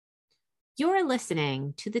You're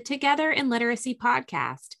listening to the Together in Literacy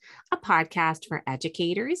podcast, a podcast for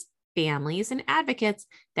educators, families, and advocates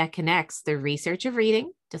that connects the research of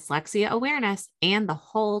reading, dyslexia awareness, and the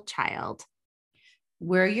whole child.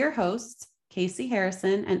 We're your hosts, Casey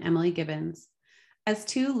Harrison and Emily Gibbons. As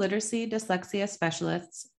two literacy dyslexia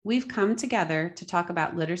specialists, we've come together to talk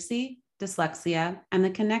about literacy, dyslexia, and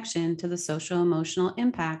the connection to the social emotional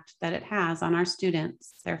impact that it has on our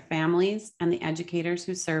students, their families, and the educators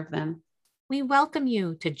who serve them. We welcome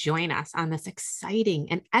you to join us on this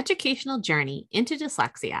exciting and educational journey into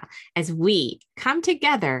dyslexia as we come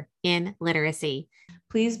together in literacy.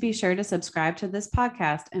 Please be sure to subscribe to this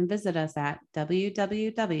podcast and visit us at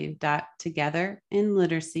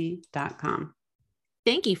www.togetherinliteracy.com.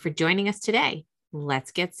 Thank you for joining us today.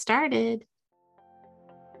 Let's get started.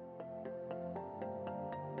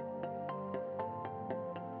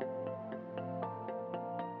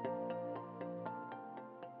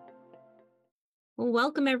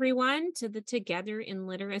 Welcome, everyone, to the Together in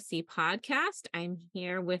Literacy podcast. I'm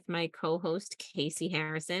here with my co-host, Casey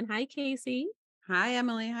Harrison. Hi, Casey. Hi,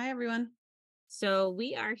 Emily. Hi, everyone. So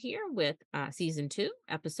we are here with season 2,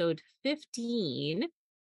 episode 15,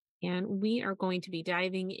 and we are going to be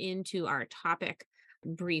diving into our topic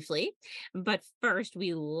briefly. But first,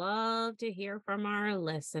 we love to hear from our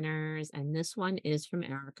listeners, and this one is from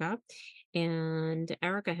Erica. And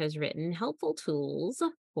Erica has written helpful tools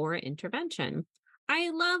for intervention.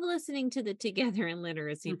 I love listening to the Together in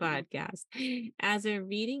Literacy podcast. As a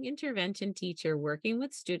reading intervention teacher working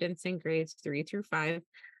with students in grades 3 through 5,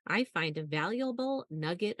 I find a valuable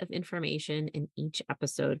nugget of information in each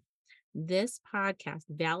episode. This podcast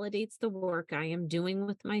validates the work I am doing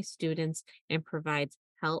with my students and provides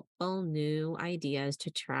helpful new ideas to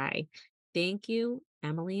try. Thank you,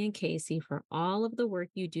 Emily and Casey, for all of the work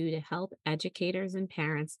you do to help educators and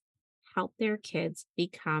parents help their kids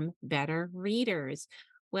become better readers.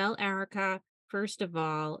 Well, Erica, first of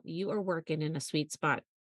all, you are working in a sweet spot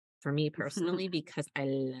for me personally, because I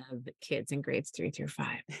love kids in grades 3 through 5.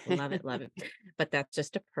 Love it, love it. But that's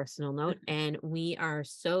just a personal note. And we are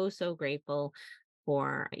so grateful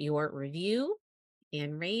for your review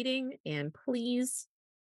and rating. And please,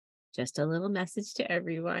 just a little message to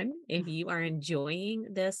everyone. If you are enjoying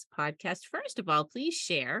this podcast, first of all, please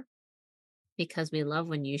share, because we love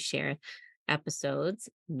when you share episodes.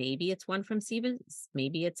 Maybe it's one from season,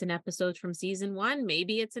 maybe it's an episode from season 1,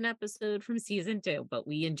 maybe it's an episode from season 2, but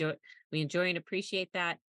we enjoy and appreciate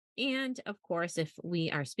that. And of course, if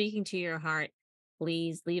we are speaking to your heart,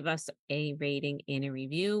 please leave us a rating and a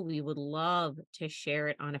review. We would love to share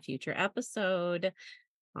it on a future episode.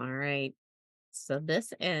 All right. So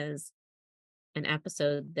this is an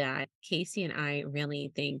episode that Casey and I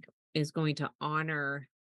really think is going to honor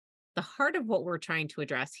the heart of what we're trying to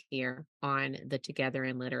address here on the Together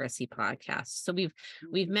in Literacy podcast. So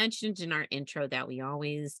we've mentioned in our intro that we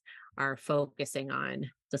always are focusing on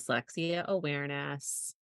dyslexia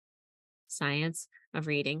awareness, science of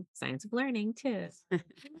reading, science of learning too,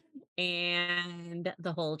 and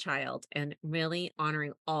the whole child, and really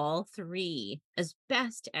honoring all three as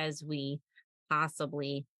best as we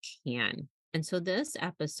possibly can. And so this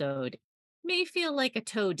episode may feel like a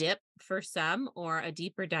toe dip for some or a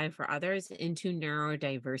deeper dive for others into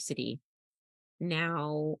neurodiversity.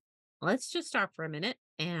 Now, let's just stop for a minute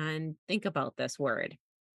and think about this word.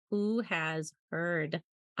 Who has heard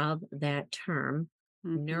of that term,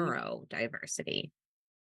 neurodiversity?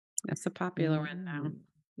 That's a popular one now.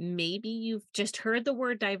 Maybe you've just heard the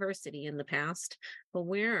word diversity in the past, but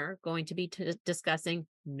we're going to be discussing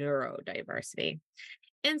neurodiversity.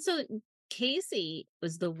 And so Casey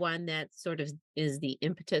was the one that sort of is the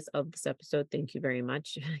impetus of this episode. Thank you very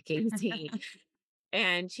much, Casey.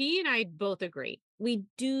 And she and I both agree. We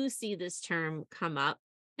do see this term come up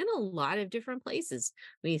in a lot of different places.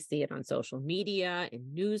 We see it on social media,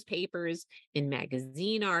 in newspapers, in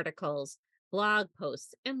magazine articles, blog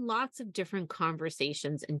posts, and lots of different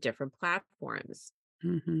conversations and different platforms.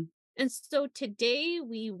 And so today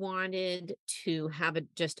we wanted to have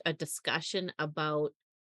just a discussion about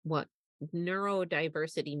what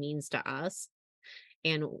neurodiversity means to us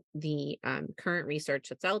and the current research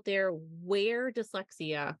that's out there, where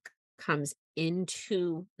dyslexia comes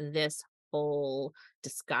into this whole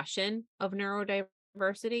discussion of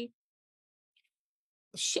neurodiversity,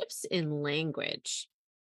 shifts in language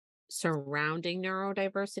surrounding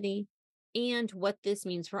neurodiversity, and what this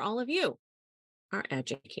means for all of you, our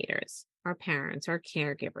educators, our parents, our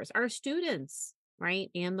caregivers, our students,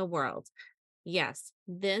 right, and the world. Yes,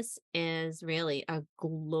 this is really a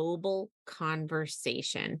global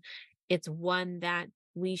conversation. It's one that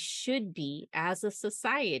we should be, as a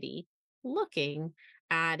society, looking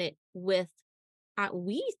at it with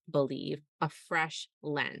we believe, a fresh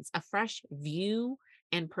lens, a fresh view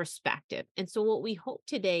and perspective. And so, what we hope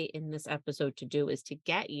today in this episode to do is to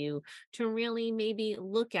get you to really maybe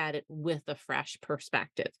look at it with a fresh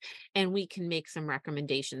perspective. And we can make some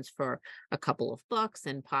recommendations for a couple of books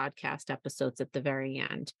and podcast episodes at the very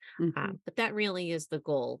end. Mhm. But that really is the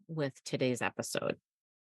goal with today's episode.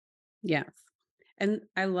 Yes. And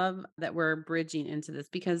I love that we're bridging into this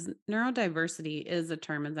because neurodiversity is a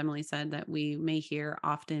term, as Emily said, that we may hear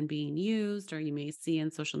often being used or you may see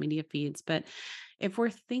in social media feeds. But if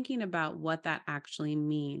we're thinking about what that actually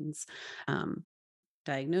means, um,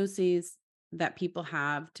 diagnoses that people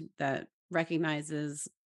have that recognizes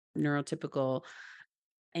neurotypical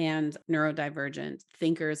and neurodivergent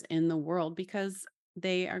thinkers in the world because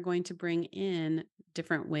they are going to bring in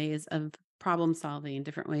different ways of problem solving,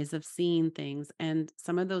 different ways of seeing things. And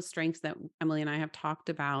some of those strengths that Emily and I have talked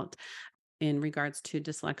about in regards to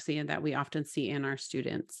dyslexia that we often see in our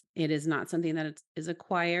students. It is not something that is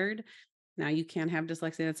acquired. Now, you can have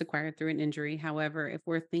dyslexia that's acquired through an injury. However, if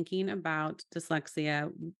we're thinking about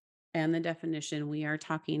dyslexia and the definition, we are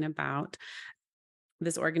talking about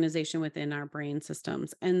this organization within our brain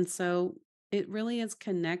systems. And so it really is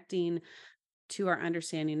connecting to our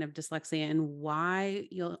understanding of dyslexia and why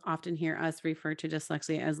you'll often hear us refer to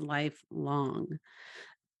dyslexia as lifelong.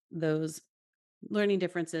 Those learning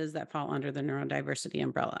differences that fall under the neurodiversity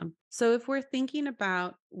umbrella. So, if we're thinking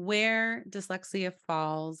about where dyslexia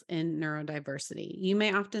falls in neurodiversity, you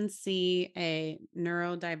may often see a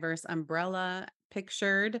neurodiverse umbrella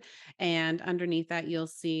pictured, and underneath that, you'll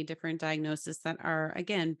see different diagnoses that are,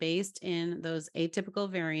 again, based in those atypical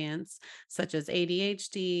variants, such as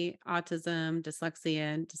ADHD, autism,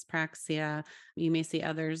 dyslexia, and dyspraxia. You may see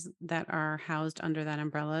others that are housed under that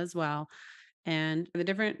umbrella as well. And the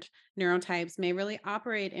different neurotypes may really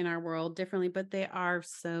operate in our world differently, but they are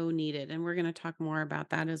so needed. And we're going to talk more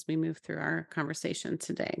about that as we move through our conversation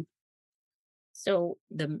today. So,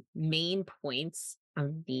 the main points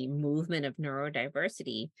of the movement of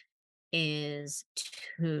neurodiversity is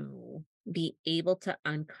to be able to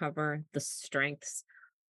uncover the strengths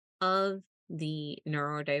of the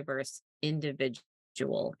neurodiverse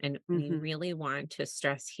individual. And we Hmm. really want to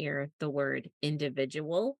stress here the word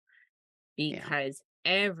individual Yeah. because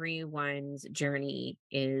everyone's journey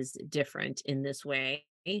is different in this way.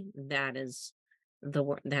 That is the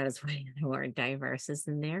word, that is why the word diverse is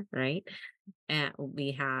in there, right? And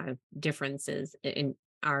we have differences in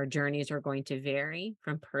our journeys are going to vary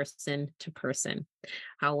from person to person.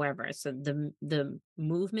 However, so the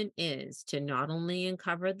movement is to not only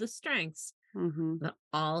uncover the strengths, Hmm. but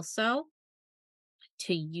also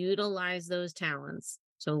to utilize those talents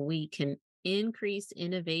so we can increase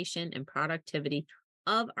innovation and productivity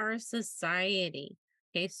of our society.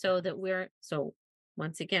 Okay, so that we're so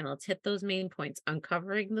once again, let's hit those main points,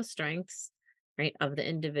 uncovering the strengths, right, of the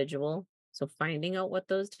individual. So finding out what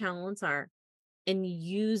those talents are and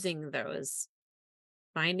using those,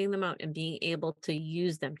 finding them out and being able to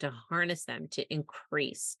use them, to harness them, to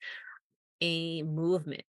increase a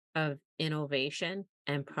movement of innovation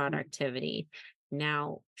and productivity.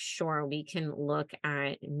 Now, sure, we can look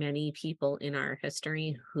at many people in our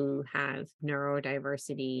history who have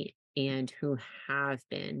neurodiversity and who have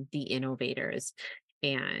been the innovators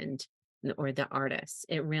and or the artists.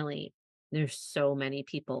 It really, there's so many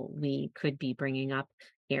people we could be bringing up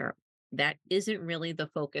here. That isn't really the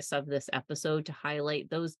focus of this episode to highlight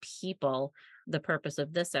those people. The purpose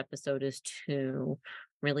of this episode is to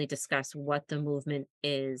really discuss what the movement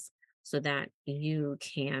is so that you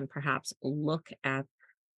can perhaps look at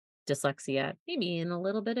dyslexia maybe in a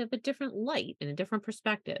little bit of a different light, in a different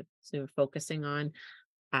perspective. So focusing on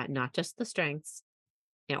not just the strengths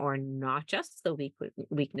or not just the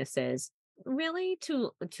weaknesses, really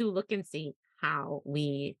to look and see how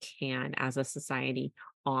we can, as a society,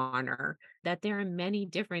 honor that there are many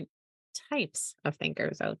different types of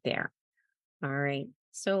thinkers out there. All right.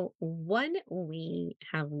 So, when we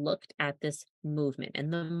have looked at this movement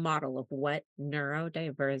and the model of what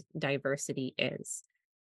diversity is,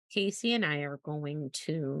 Casey and I are going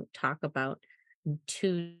to talk about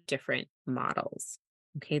two different models.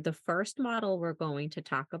 Okay. The first model we're going to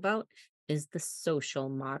talk about is the social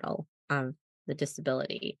model of the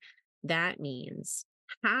disability. That means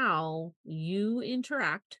how you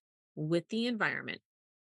interact with the environment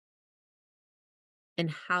and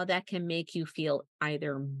how that can make you feel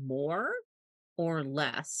either more or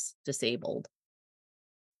less disabled.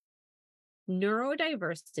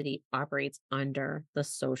 Neurodiversity operates under the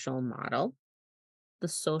social model. The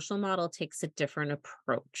social model takes a different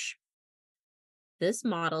approach. This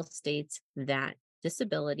model states that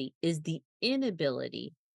Disability is the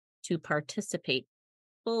inability to participate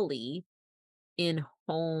fully in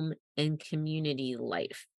home and community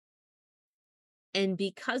life. And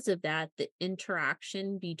because of that, the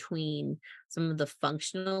interaction between some of the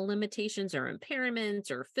functional limitations or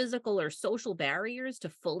impairments or physical or social barriers to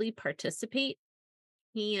fully participate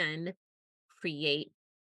can create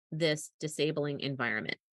this disabling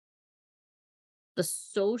environment. The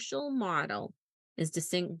social model is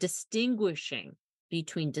distinguishing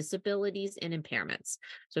between disabilities and impairments.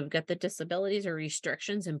 So we've got the disabilities or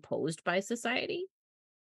restrictions imposed by society.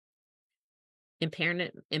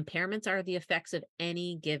 Impairments are the effects of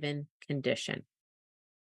any given condition.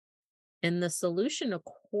 And the solution,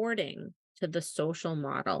 according to the social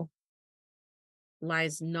model,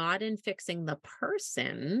 lies not in fixing the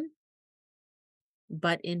person,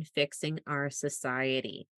 but in fixing our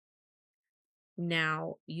society.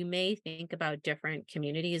 Now, you may think about different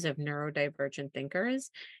communities of neurodivergent thinkers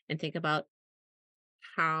and think about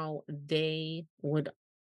how they would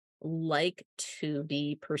like to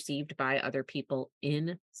be perceived by other people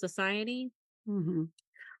in society, Mhm.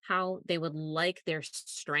 how they would like their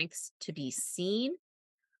strengths to be seen,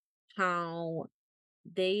 how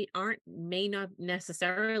they may not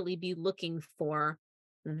necessarily be looking for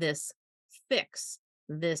this fix,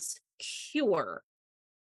 this cure,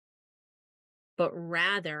 but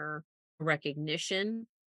rather recognition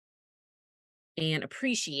and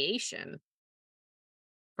appreciation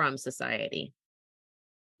from society.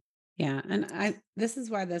 Yeah, and this is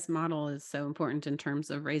why this model is so important in terms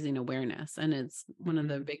of raising awareness, and it's one of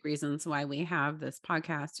the Mhm. big reasons why we have this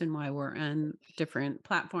podcast and why we're on different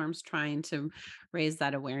platforms trying to raise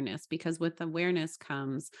that awareness, because with awareness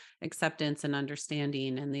comes acceptance and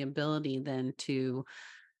understanding and the ability then to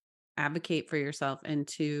advocate for yourself and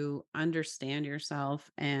to understand yourself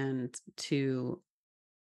and to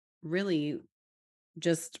really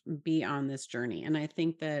just be on this journey. And I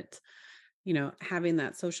think that, having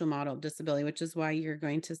that social model of disability, which is why you're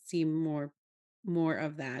going to see more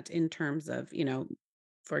of that in terms of,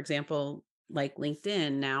 for example, like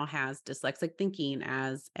LinkedIn now has dyslexic thinking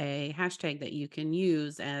as a hashtag that you can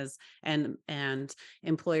use as and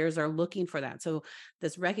employers are looking for that. So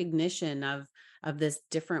this recognition of this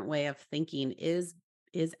different way of thinking is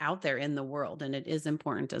out there in the world, and it is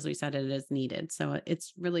important. As we said, it is needed. So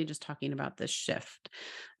it's really just talking about this shift.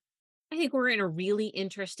 I think we're in a really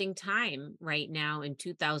interesting time right now in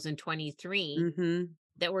 2023 Mhm.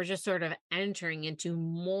 that we're just sort of entering into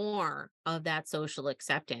more of that social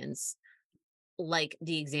acceptance, like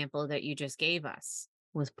the example that you just gave us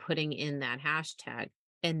was putting in that hashtag,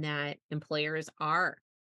 and that employers are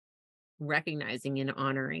recognizing and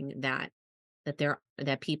honoring that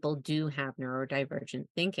people do have neurodivergent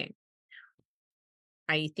thinking.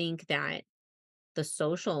 I think that the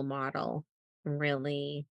social model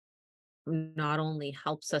really not only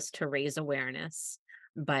helps us to raise awareness,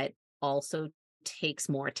 but also takes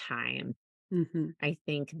more time. Mhm. I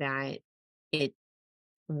think that it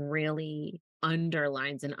really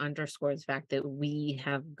underlines and underscores the fact that we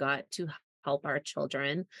have got to help our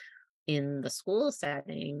children in the school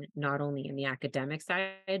setting, not only in the academic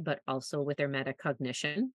side, but also with their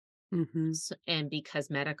metacognition. Mhm. And because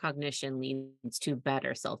metacognition leads to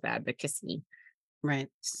better self advocacy. Right.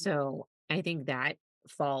 So I think that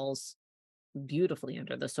falls beautifully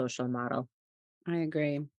under the social model. I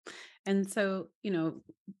agree. And so,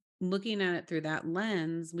 looking at it through that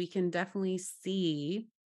lens, we can definitely see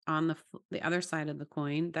on the other side of the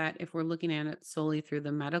coin that if we're looking at it solely through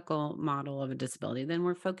the medical model of a disability, then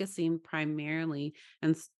we're focusing primarily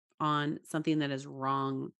on something that is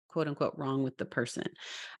wrong, quote unquote, wrong with the person.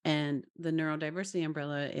 And the neurodiversity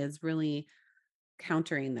umbrella is really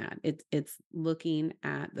countering that. It's looking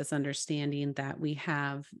at this understanding that we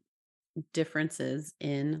have differences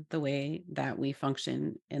in the way that we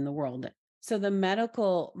function in the world. So the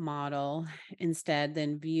medical model instead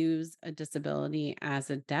then views a disability as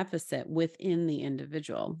a deficit within the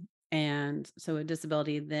individual. And so a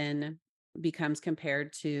disability then becomes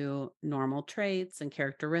compared to normal traits and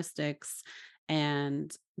characteristics.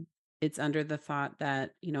 And it's under the thought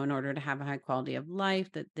that, in order to have a high quality of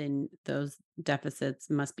life, that then those deficits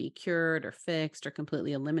must be cured or fixed or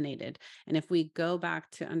completely eliminated. And if we go back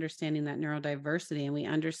to understanding that neurodiversity and we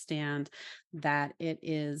understand that it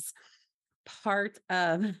is part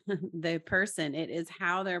of the person, it is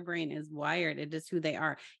how their brain is wired, it is who they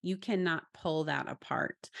are. You cannot pull that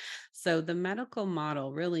apart. So the medical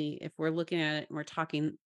model, really, if we're looking at it and we're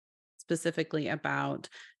talking specifically about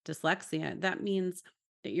dyslexia, that means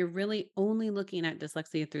that you're really only looking at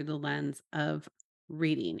dyslexia through the lens of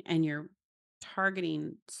reading, and you're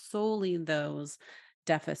targeting solely those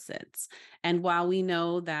deficits. And while we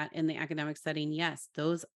know that in the academic setting, yes,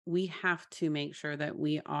 those we have to make sure that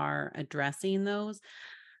we are addressing those.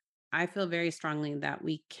 I feel very strongly that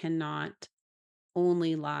we cannot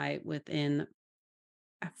only lie within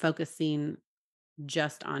focusing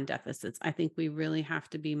just on deficits. I think we really have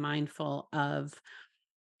to be mindful of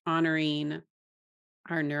honoring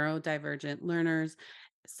our neurodivergent learners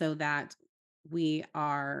so that we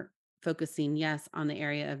are focusing, yes, on the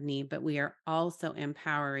area of need, but we are also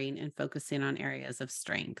empowering and focusing on areas of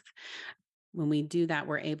strength. When we do that,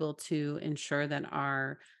 we're able to ensure that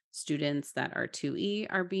our students that are 2E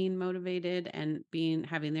are being motivated and being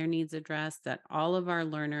having their needs addressed, that all of our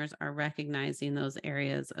learners are recognizing those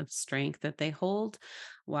areas of strength that they hold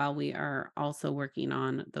while we are also working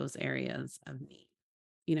on those areas of need.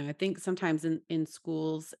 I think sometimes in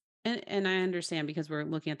schools, and I understand because we're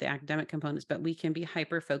looking at the academic components, but we can be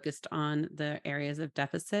hyper focused on the areas of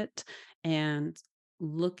deficit and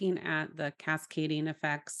looking at the cascading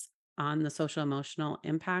effects on the social emotional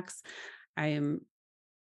impacts. I am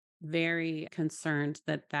very concerned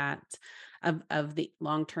that of the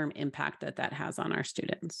long-term impact that has on our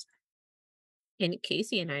students. And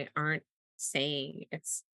Casey and I aren't saying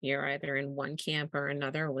it's you're either in one camp or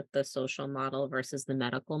another with the social model versus the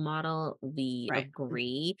medical model. We Right.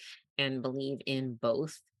 agree and believe in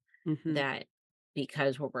both, Mhm. that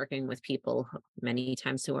because we're working with people many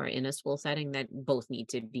times who are in a school setting, that both need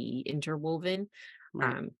to be interwoven.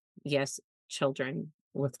 Right. Um, yes, children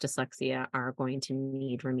with dyslexia are going to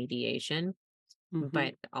need remediation, Mhm.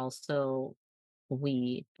 but also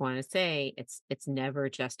we want to say it's never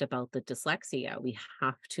just about the dyslexia. We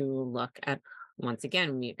have to look at, once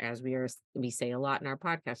again, we say a lot in our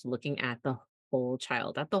podcast, looking at the whole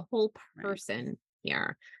child, at the whole Right. person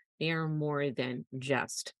here. They are more than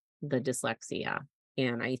just the dyslexia.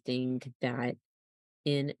 And I think that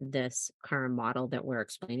in this current model that we're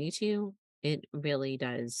explaining to you, it really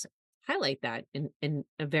does highlight that in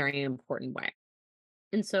a very important way.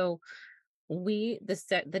 And so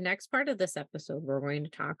the next part of this episode, we're going to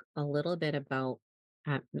talk a little bit about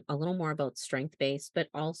a little more about strength based, but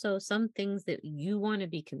also some things that you want to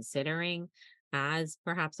be considering as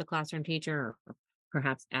perhaps a classroom teacher or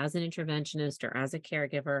perhaps as an interventionist or as a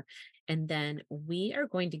caregiver. And then we are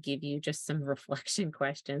going to give you just some reflection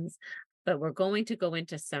questions, but we're going to go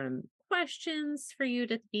into some questions for you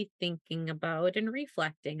to be thinking about and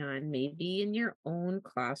reflecting on, maybe in your own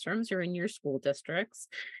classrooms or in your school districts,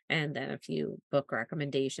 and then a few book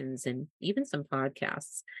recommendations and even some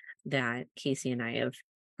podcasts that Casey and I have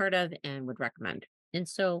heard of and would recommend. And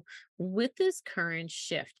so, with this current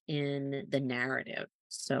shift in the narrative,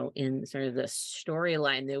 so in sort of the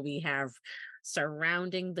storyline that we have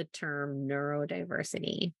surrounding the term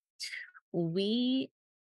neurodiversity, we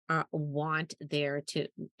want there to,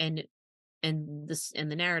 and and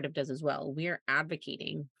the narrative does as well. We are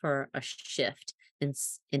advocating for a shift in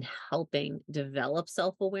helping develop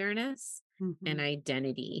self-awareness and Mhm.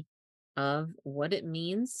 identity of what it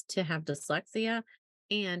means to have dyslexia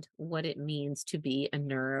and what it means to be a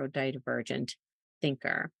neurodivergent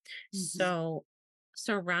thinker. Mhm. So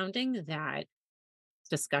surrounding that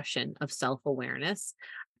discussion of self-awareness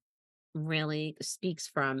really speaks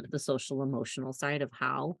from the social emotional side of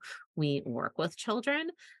how we work with children.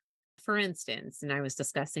 For instance, and I was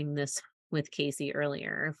discussing this with Casey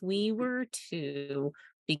earlier, if we were to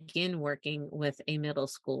begin working with a middle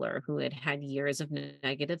schooler who had had years of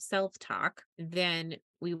negative self talk, then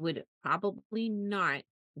we would probably not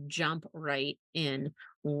jump right in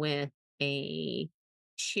with a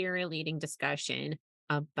cheerleading discussion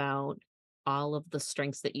about all of the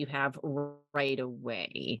strengths that you have right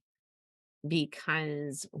away,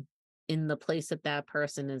 because in the place that that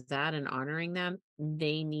person is at and honoring them,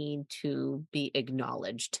 they need to be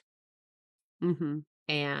acknowledged Mhm.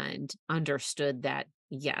 and understood that,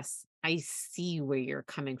 yes, I see where you're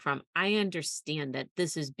coming from. I understand that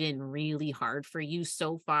this has been really hard for you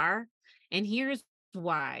so far. And here's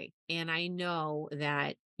why. And I know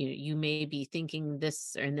that you may be thinking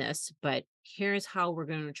this and this, but here's how we're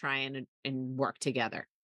going to try and work together.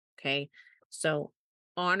 Okay. So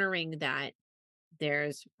honoring that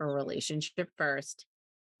there's a relationship first,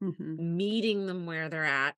 Mhm. meeting them where they're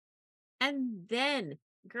at, and then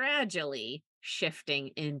gradually shifting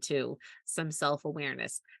into some self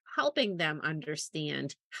awareness, helping them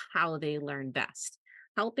understand how they learn best,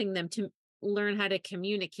 helping them to learn how to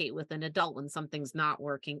communicate with an adult when something's not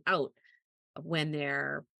working out, when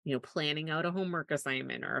they're planning out a homework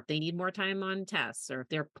assignment, or if they need more time on tests, or if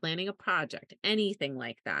they're planning a project, anything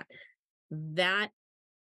like that. That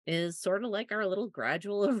is sort of like our little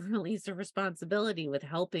gradual release of responsibility with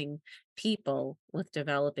helping people with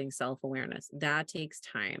developing self awareness. That takes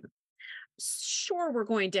time. Sure, we're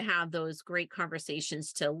going to have those great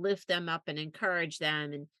conversations to lift them up and encourage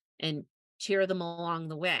them and cheer them along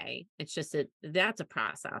the way. It's just that that's a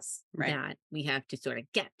process Right. that we have to sort of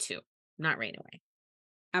get to, not right away.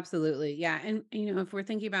 Absolutely. Yeah. And, if we're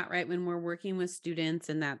thinking about, right, when we're working with students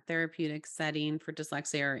in that therapeutic setting for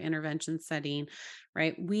dyslexia or intervention setting,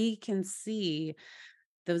 right, we can see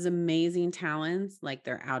those amazing talents, like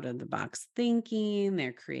their out of the box thinking,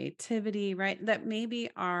 their creativity, right, that maybe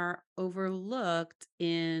are overlooked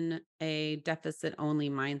in a deficit only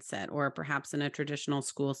mindset or perhaps in a traditional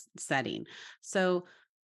school setting. So,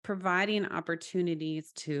 providing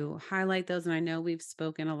opportunities to highlight those. And I know we've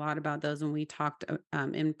spoken a lot about those when we talked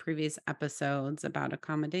in previous episodes about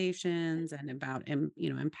accommodations and about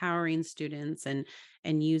empowering students and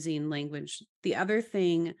using language. The other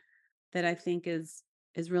thing that I think is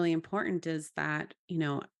really important is that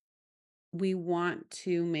we want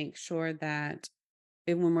to make sure that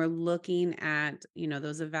when we're looking at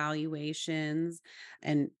those evaluations,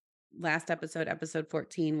 and last episode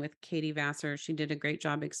 14 with Katie Vassar, she did a great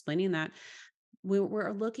job explaining that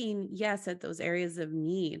we're looking, yes, at those areas of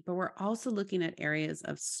need, but we're also looking at areas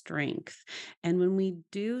of strength. And when we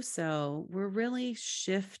do so, we're really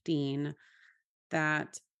shifting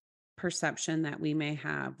that perception that we may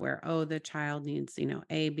have where, oh, the child needs,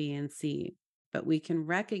 A, B, and C. But we can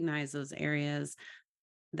recognize those areas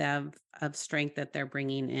of strength that they're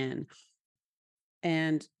bringing in.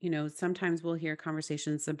 And, sometimes we'll hear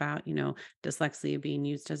conversations about, dyslexia being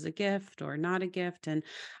used as a gift or not a gift. And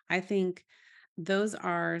I think those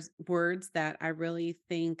are words that I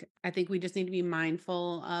think we just need to be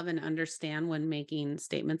mindful of and understand when making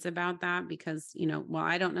statements about that, because, while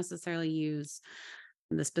I don't necessarily use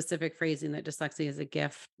the specific phrasing that dyslexia is a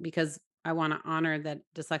gift, because I want to honor that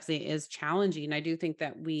dyslexia is challenging. I do think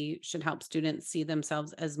that we should help students see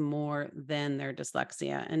themselves as more than their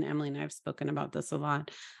dyslexia. And Emily and I have spoken about this a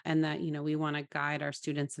lot. And that, we want to guide our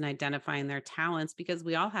students in identifying their talents because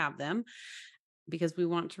we all have them, because we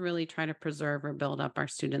want to really try to preserve or build up our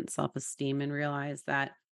students' self-esteem and realize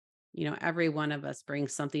that, every one of us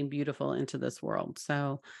brings something beautiful into this world.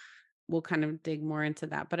 So we'll kind of dig more into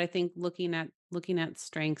that. But I think looking at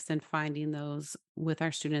strengths and finding those with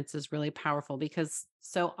our students is really powerful, because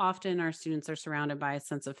so often our students are surrounded by a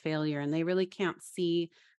sense of failure and they really can't see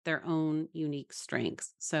their own unique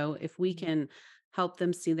strengths. So if we can help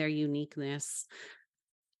them see their uniqueness,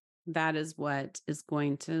 that is what is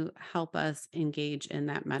going to help us engage in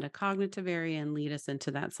that metacognitive area and lead us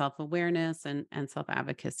into that self-awareness and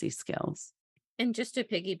self-advocacy skills. And just to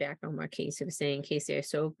piggyback on what Casey was saying, Casey, I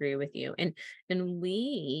so agree with you. And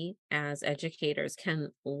we as educators can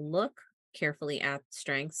look carefully at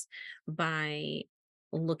strengths by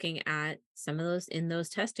looking at some of those in those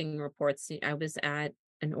testing reports. I was at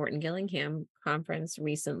an Orton Gillingham conference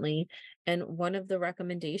recently, and one of the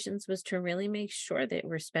recommendations was to really make sure that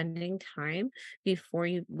we're spending time before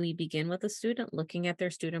we begin with a student, looking at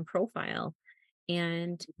their student profile.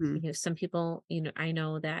 And Mhm. some people, I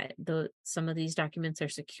know that some of these documents are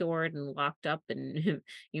secured and locked up, and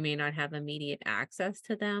you may not have immediate access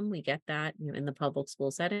to them. We get that, in the public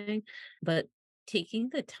school setting, but taking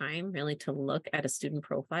the time really to look at a student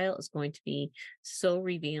profile is going to be so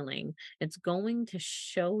revealing. It's going to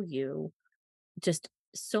show you just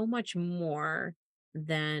so much more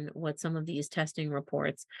than what some of these testing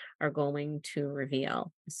reports are going to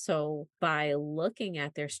reveal. So by looking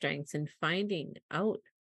at their strengths and finding out,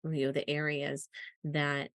 the areas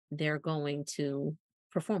that they're going to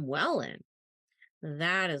perform well in,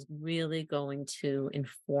 that is really going to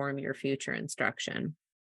inform your future instruction.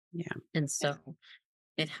 Yeah. And so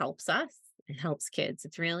it helps us, it helps kids.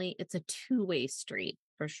 It's a two-way street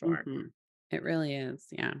for sure. Mhm. It really is.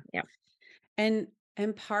 Yeah. Yeah.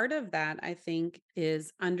 And part of that, I think,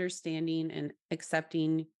 is understanding and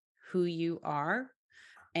accepting who you are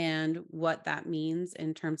and what that means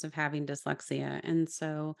in terms of having dyslexia. And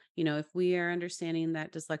so, if we are understanding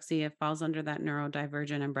that dyslexia falls under that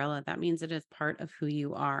neurodivergent umbrella, that means it is part of who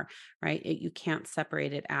you are, right? You can't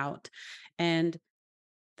separate it out. And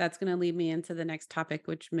that's going to lead me into the next topic,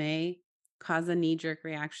 which may cause a knee jerk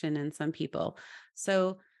reaction in some people.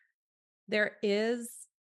 So, there is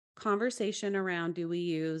conversation around, do we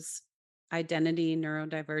use identity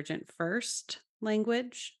neurodivergent first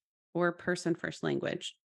language or person first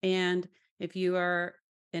language? And if you are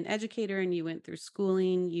an educator and you went through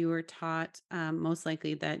schooling, you were taught most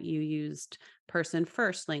likely that you used person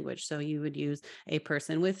first language. So you would use a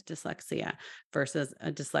person with dyslexia versus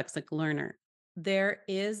a dyslexic learner. There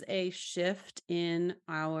is a shift in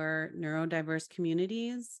our neurodiverse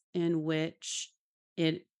communities in which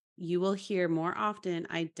it you will hear more often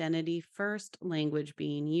identity first language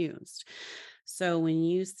being used. So when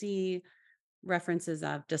you see references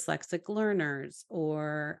of dyslexic learners,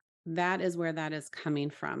 or that is where that is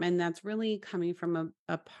coming from. And that's really coming from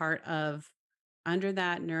a part of under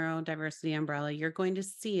that neurodiversity umbrella, you're going to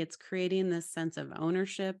see it's creating this sense of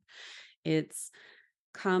ownership. It's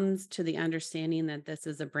comes to the understanding that this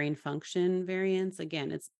is a brain function variance.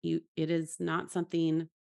 Again, it is not something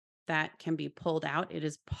that can be pulled out. It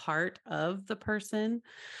is part of the person.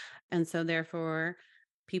 And so therefore,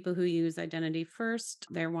 people who use identity first,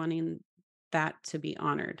 they're wanting that to be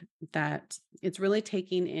honored, that it's really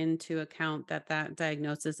taking into account that that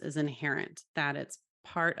diagnosis is inherent, that it's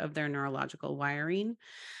part of their neurological wiring.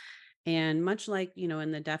 And much like,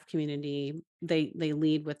 in the deaf community, they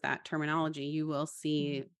lead with that terminology. You will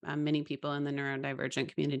see many people in the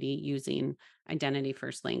neurodivergent community using identity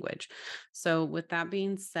first language. So, with that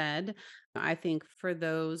being said, I think for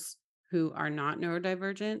those who are not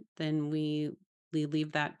neurodivergent, then we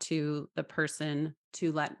leave that to the person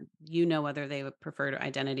to let you know whether they would prefer to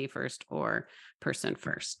identity first or person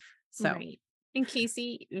first. So, Right. And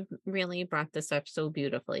Casey really brought this up so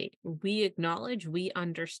beautifully. We acknowledge, we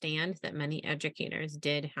understand that many educators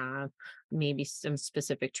did have maybe some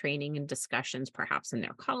specific training and discussions, perhaps in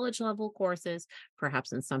their college level courses,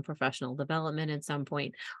 perhaps in some professional development at some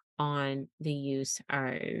point on the use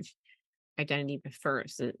of identity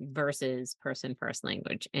first versus person first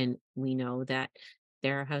language. And we know that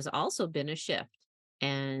there has also been a shift,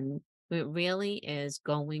 and it really is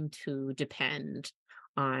going to depend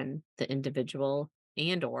on the individual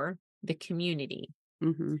and or the community.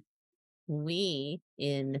 mhm, We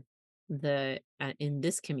in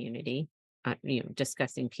this community,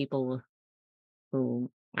 discussing people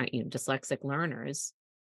who are dyslexic learners,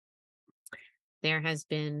 there has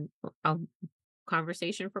been a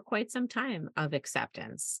conversation for quite some time of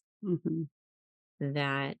acceptance mhm,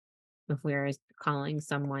 that if we're calling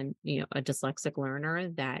someone, a dyslexic learner,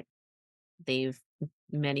 that they've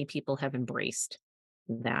many people have embraced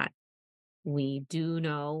that. We do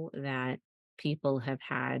know that people have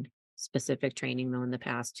had specific training though in the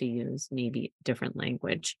past to use maybe different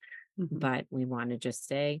language, mhm. but we want to just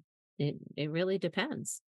say it really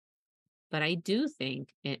depends. But I do think,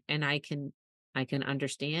 and I can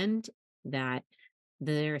understand that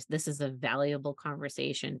this is a valuable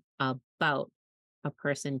conversation about a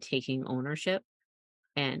person taking ownership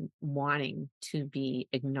and wanting to be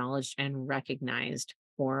acknowledged and recognized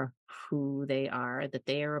for who they are, that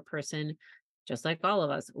they are a person just like all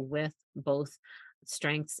of us with both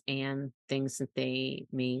strengths and things that they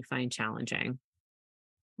may find challenging.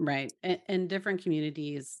 Right. And different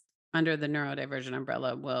communities under the neurodivergent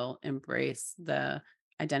umbrella will embrace the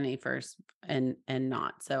identity first and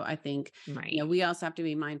not. So I think, Right. we also have to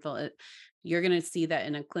be mindful. You're going to see that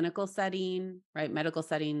in a clinical setting, right? Medical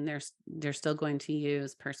setting, they're still going to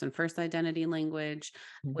use person first identity language.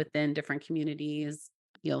 Mm. Within different communities,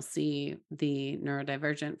 you'll see the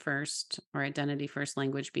neurodivergent first or identity first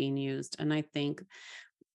language being used. And I think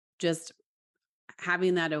just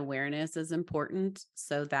having that awareness is important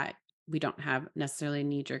so that we don't have necessarily a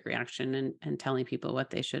knee-jerk reaction and telling people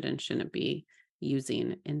what they should and shouldn't be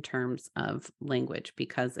using in terms of language,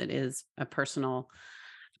 because it is a personal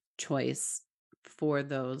choice for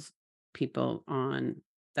those people on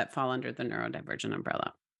that fall under the neurodivergent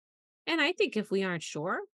umbrella. And I think if we aren't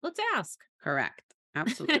sure, let's ask. Correct.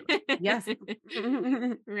 Absolutely. Yes.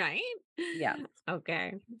 Right? Yes.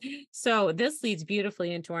 Okay. So this leads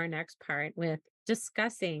beautifully into our next part with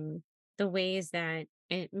discussing the ways that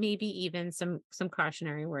it maybe even some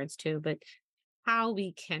cautionary words too, but how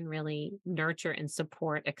we can really nurture and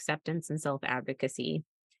support acceptance and self-advocacy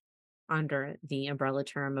under the umbrella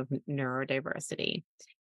term of neurodiversity.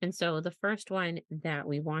 And so the first one that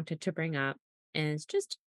we wanted to bring up is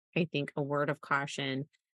just, I think, a word of caution.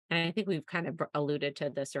 And I think we've kind of alluded to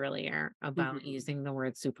this earlier about Mhm. using the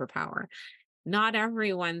word superpower. Not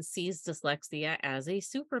everyone sees dyslexia as a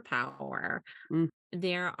superpower. Mm,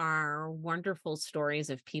 There are wonderful stories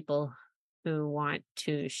of people who want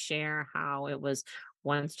to share how it was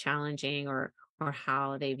once challenging, or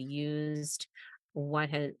how they've used what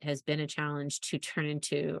has been a challenge to turn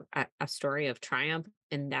into a story of triumph,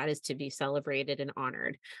 and that is to be celebrated and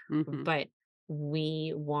honored. mhm. But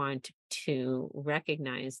we want to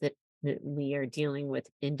recognize that we are dealing with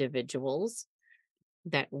individuals,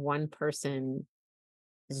 that one person's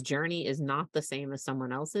journey is not the same as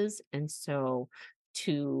someone else's. And so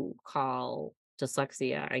to call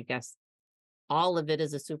dyslexia, I guess, all of it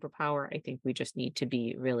is a superpower. I think we just need to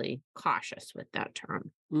be really cautious with that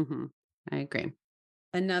term. Hmm. I agree.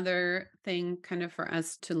 Another thing kind of for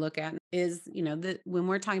us to look at is, that when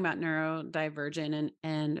we're talking about neurodivergent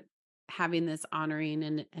and having this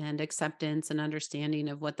honoring and acceptance and understanding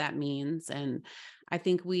of what that means. And I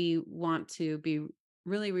think we want to be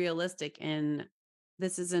really realistic in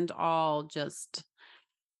this isn't all just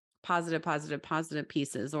positive, positive, positive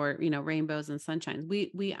pieces or, rainbows and sunshines.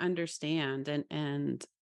 We understand and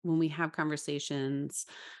when we have conversations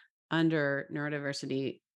under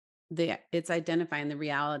neurodiversity, it's identifying the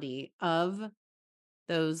reality of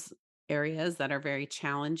those areas that are very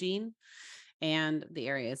challenging and the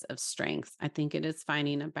areas of strength. I think it is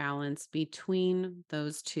finding a balance between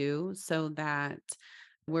those two so that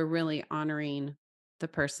we're really honoring the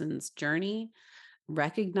person's journey,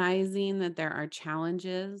 recognizing that there are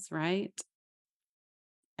challenges, right?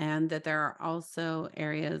 And that there are also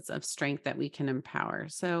areas of strength that we can empower.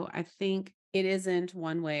 So I think it isn't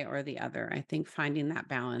one way or the other. I think finding that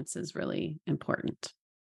balance is really important.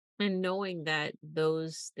 And knowing that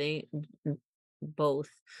those things, both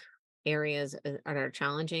areas that are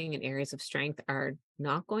challenging and areas of strength are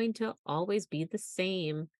not going to always be the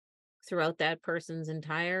same throughout that person's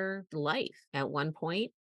entire life. At one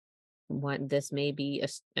point, what this may be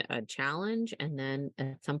a challenge, and then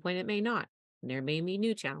at some point it may not. There may be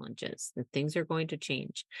new challenges, that things are going to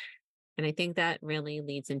change. And I think that really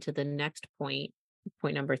leads into the next point,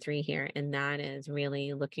 point number 3 here, and that is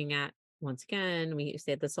really looking at, once again, we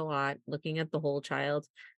say this a lot, looking at the whole child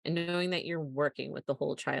and knowing that you're working with the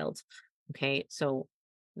whole child. Okay. So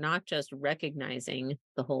not just recognizing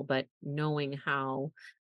the whole, but knowing how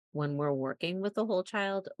when we're working with the whole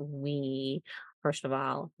child, we, first of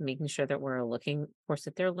all, making sure that we're looking, of course,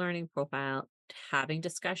 at their learning profile, having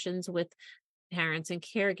discussions with parents and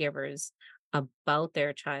caregivers about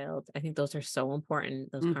their child. I think those are so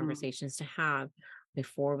important, those Mhm. conversations to have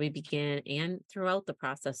before we begin and throughout the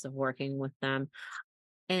process of working with them.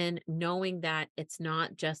 And knowing that it's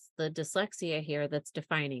not just the dyslexia here that's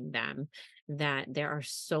defining them, that there are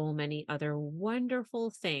so many other wonderful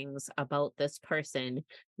things about this person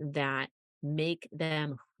that make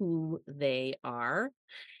them who they are,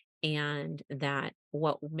 and that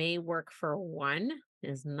what may work for one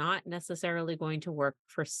is not necessarily going to work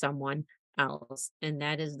for someone else. And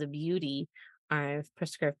that is the beauty of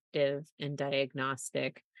prescriptive and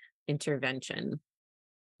diagnostic intervention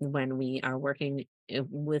when we are working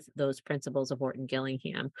with those principles of Orton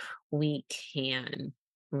Gillingham. We can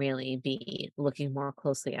really be looking more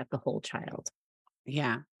closely at the whole child.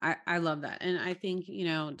 Yeah, I love that. And I think,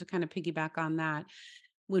 to kind of piggyback on that,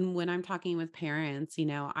 when I'm talking with parents,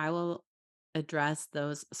 I will address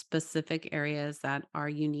those specific areas that are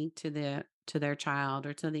unique to their child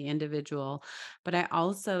or to the individual. But I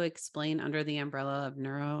also explain under the umbrella of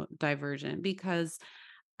neurodivergent because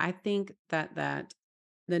I think that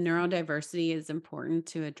the neurodiversity is important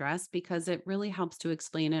to address because it really helps to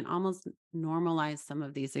explain and almost normalize some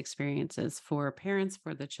of these experiences for parents,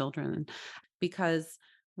 for the children, because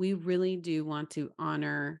we really do want to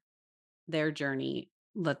honor their journey,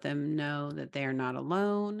 let them know that they are not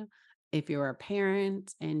alone. If you're a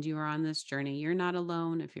parent and you are on this journey, you're not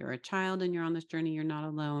alone. If you're a child and you're on this journey, you're not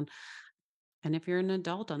alone. And if you're an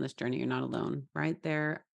adult on this journey, you're not alone, right?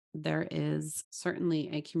 There is certainly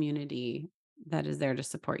a community that is there to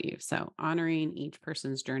support you. So honoring each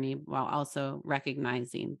person's journey while also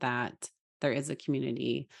recognizing that there is a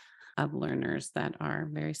community of learners that are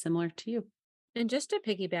very similar to you. And just to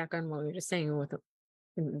piggyback on what we were just saying with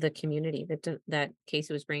the community that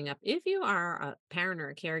Casey was bringing up, if you are a parent or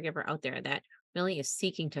a caregiver out there that really is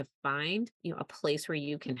seeking to find, a place where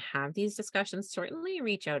you can have these discussions, certainly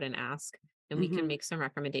reach out and ask, and we can Mhm. make some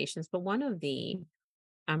recommendations. But one of the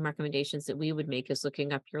recommendations that we would make is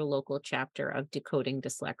looking up your local chapter of Decoding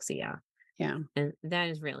Dyslexia. Yeah. And that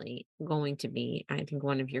is really going to be, I think,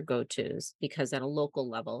 one of your go-tos, because at a local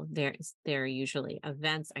level, there are usually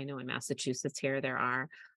events. I know in Massachusetts here there are,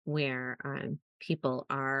 where people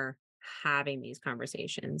are having these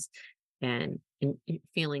conversations and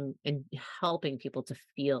feeling and helping people to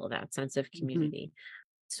feel that sense of Mhm. community.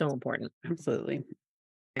 So important. Absolutely.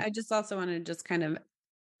 I just also want to just kind of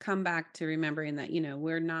come back to remembering that,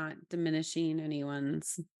 we're not diminishing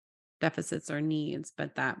anyone's deficits or needs,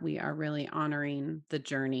 but that we are really honoring the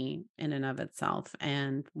journey in and of itself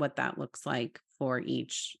and what that looks like for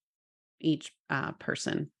each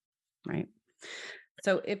person, right?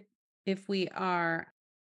 So if we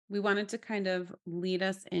wanted to kind of lead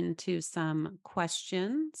us into some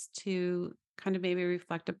questions to kind of maybe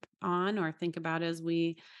reflect on or think about as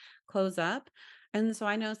we close up. And so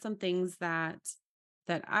I know some things that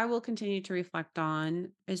that I will continue to reflect on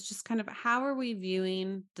is just kind of how are we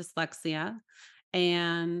viewing dyslexia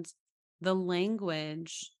and the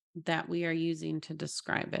language that we are using to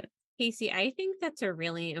describe it. Casey, I think that's a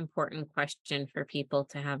really important question for people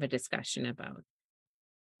to have a discussion about.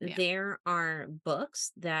 Yeah. There are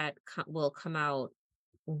books that will come out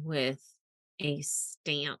with a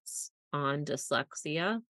stance on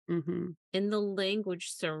dyslexia, Hmm. in the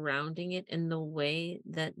language surrounding it and the way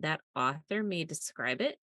that that author may describe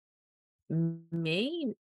it may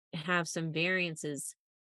have some variances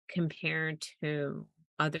compared to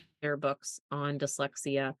other books on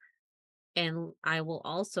dyslexia. And I will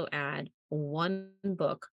also add one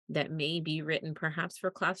book that may be written perhaps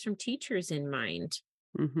for classroom teachers in mind,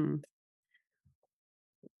 Hmm.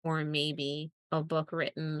 or maybe a book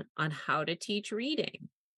written on how to teach reading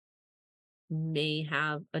may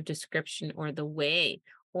have a description or the way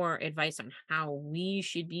or advice on how we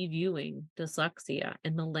should be viewing dyslexia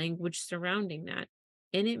and the language surrounding that.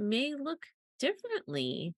 And it may look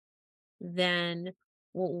differently than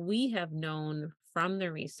what we have known from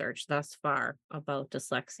the research thus far about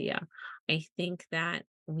dyslexia. I think that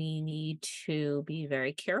we need to be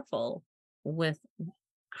very careful with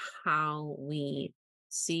how we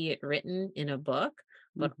see it written in a book,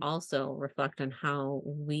 but Hmm. also reflect on how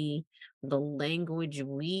the language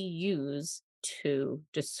we use to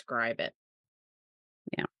describe it.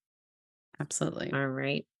 Yeah, absolutely. All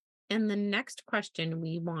right. And the next question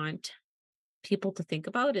we want people to think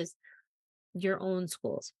about is your own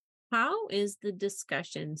schools. How is the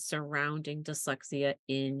discussion surrounding dyslexia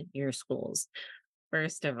in your schools?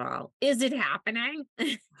 First of all, is it happening?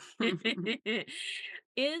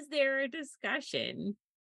 Is there a discussion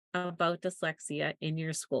about dyslexia in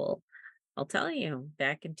your school? I'll tell you,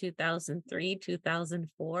 back in 2003,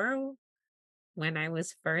 2004, when I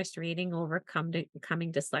was first reading Overcoming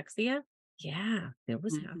Dyslexia, yeah, it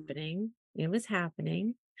was Hmm. happening. It was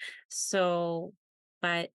happening. So,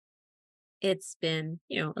 but it's been,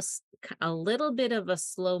 a little bit of a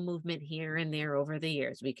slow movement here and there over the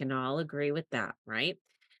years. We can all agree with that, right?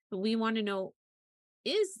 But we want to know,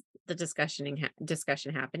 is the discussion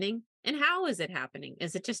happening, and how is it happening?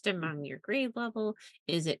 Is it just among your grade level?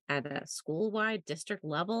 Is it at a school-wide district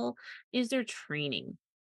level? Is there training?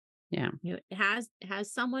 Yeah. Has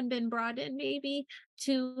someone been brought in maybe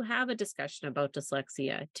to have a discussion about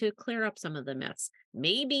dyslexia to clear up some of the myths?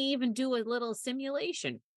 Maybe even do a little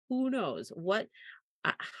simulation. Who knows?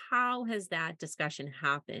 Uh, how has that discussion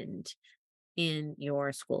happened in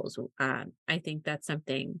your schools? I think that's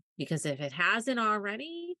something, because if it hasn't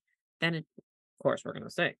already, then of course we're going to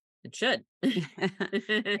say it should.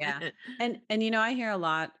 Yeah. And I hear a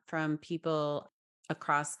lot from people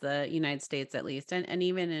across the United States at least, and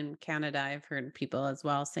even in Canada, I've heard people as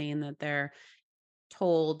well saying that they're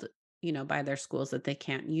told, by their schools that they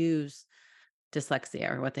can't use dyslexia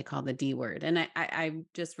or what they call the D word. And I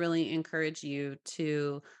just really encourage you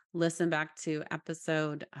to listen back to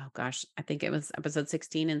episode, oh gosh, I think it was episode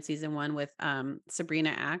 16 in season 1 with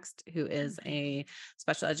Sabrina Axt, who is a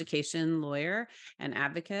special education lawyer and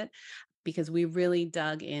advocate, because we really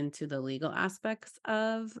dug into the legal aspects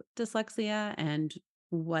of dyslexia and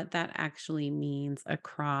what that actually means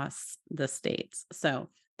across the states. So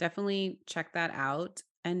definitely check that out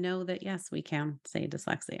and know that, yes, we can say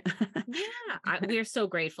dyslexia. Yeah, we're so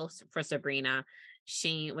grateful for Sabrina.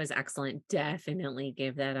 She was excellent. Definitely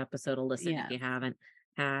give that episode a listen if Yeah. you haven't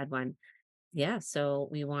had one. Yeah, so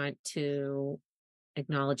we want to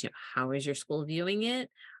acknowledge, how is your school viewing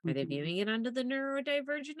it? Are they Mhm. viewing it under the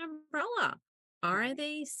neurodivergent umbrella? Are Right.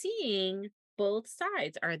 they seeing both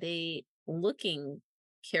sides? Are they looking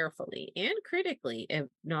carefully and critically at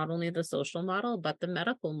not only the social model, but the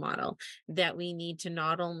medical model, that we need to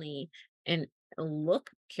not only and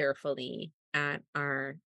look carefully at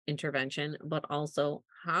our intervention, but also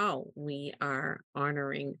how we are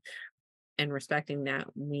honoring and respecting that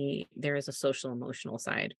there is a social emotional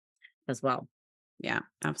side as well. Yeah,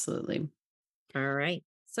 absolutely. All right.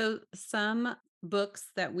 So, some books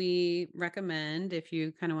that we recommend if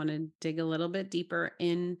you kind of want to dig a little bit deeper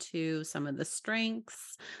into some of the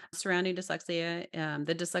strengths surrounding dyslexia,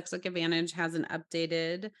 the Dyslexic Advantage has an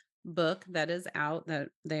updated book that is out that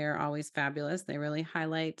they're always fabulous. They really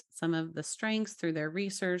highlight some of the strengths through their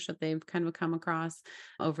research that they've kind of come across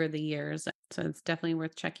over the years. So, it's definitely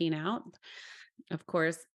worth checking out. Of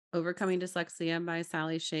course, Overcoming Dyslexia by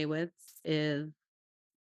Sally Shaywitz is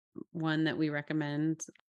one that we recommend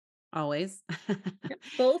always. Yep.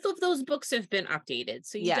 Both of those books have been updated.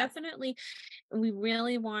 So Yes. we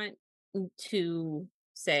really want to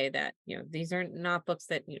say that, these are not books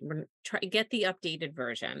that we're try get the updated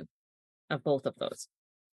version of both of those.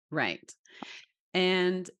 Right.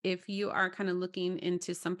 And if you are kind of looking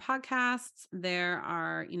into some podcasts, there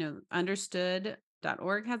are,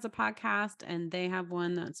 understood.org has a podcast, and they have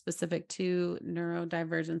one that's specific to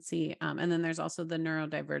neurodivergency. And then there's also the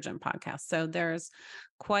Neurodivergent podcast. So there's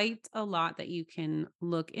quite a lot that you can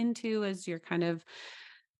look into as you're kind of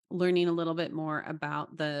learning a little bit more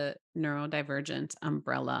about the neurodivergent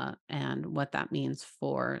umbrella and what that means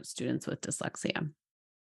for students with dyslexia.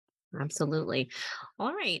 Absolutely.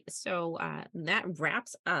 All right. So that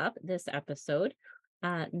wraps up this episode.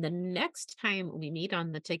 The next time we meet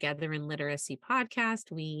on the Together in Literacy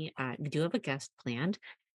podcast, we do have a guest planned.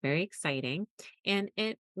 Very exciting. And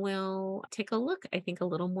it will take a look, I think, a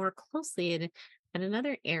little more closely at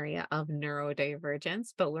another area of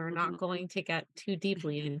neurodivergence, but we're not Mhm. going to get too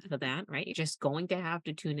deeply into that, right? You're just going to have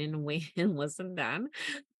to tune in and wait and listen then.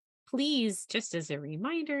 Please, just as a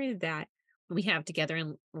reminder that we have Together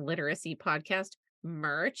in Literacy podcast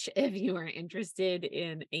merch. If you are interested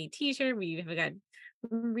in a t-shirt, we have got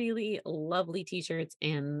really lovely t-shirts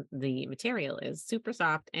and the material is super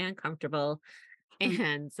soft and comfortable.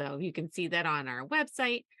 And so you can see that on our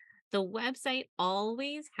website. The website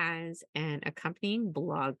always has an accompanying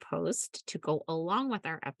blog post to go along with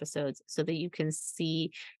our episodes so that you can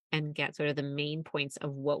see and get sort of the main points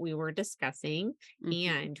of what we were discussing. Mhm.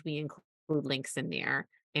 And we include links in there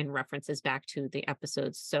and references back to the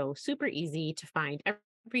episodes. So super easy to find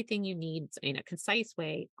everything you need in a concise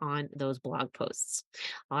way on those blog posts.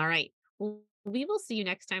 All right. Well, we will see you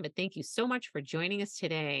next time, but thank you so much for joining us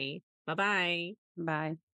today. Bye bye.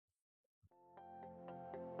 Bye.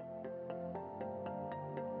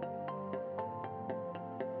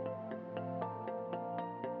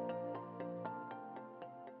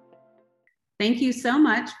 Thank you so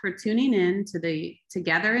much for tuning in to the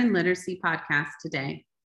Together in Literacy podcast today.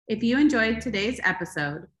 If you enjoyed today's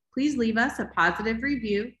episode, please leave us a positive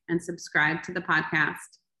review and subscribe to the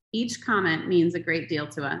podcast. Each comment means a great deal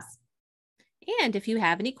to us. And if you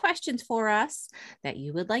have any questions for us that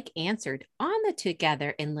you would like answered on the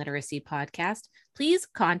Together in Literacy podcast, please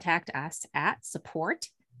contact us at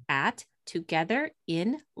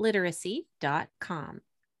support@togetherinliteracy.com.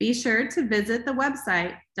 Be sure to visit the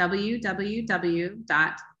website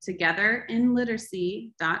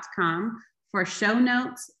www.togetherinliteracy.com for show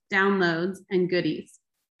notes, downloads, and goodies.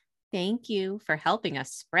 Thank you for helping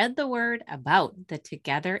us spread the word about the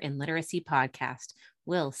Together in Literacy podcast.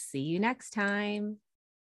 We'll see you next time.